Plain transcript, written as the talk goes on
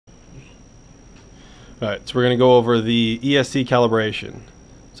Alright, so we're going to go over the ESC calibration.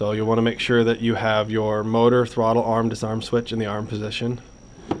 So you'll want to make sure that you have your motor, throttle, arm, disarm switch in the arm position.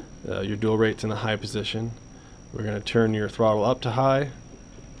 Your dual rate's in the high position. We're going to turn your throttle up to high,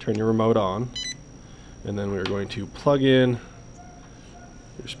 turn your remote on, and then we're going to plug in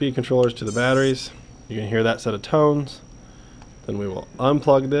your speed controllers to the batteries. You can hear that set of tones. Then we will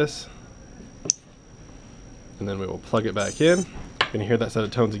unplug this, and then we will plug it back in. You can hear that set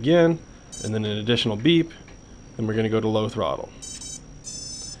of tones again, and then an additional beep, and we're going to go to low throttle.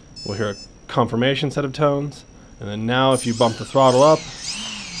 We'll hear a confirmation set of tones, and then now if you bump the throttle up,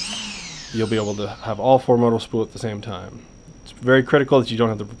 you'll be able to have all 4 motors spool at the same time. It's very critical that you don't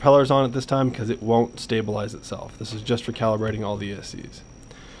have the propellers on at this time because it won't stabilize itself. This is just for calibrating all the ESCs.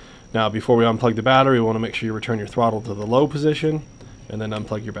 Now before we unplug the battery, we want to make sure you return your throttle to the low position and then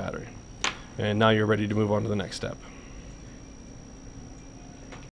unplug your battery. And now you're ready to move on to the next step.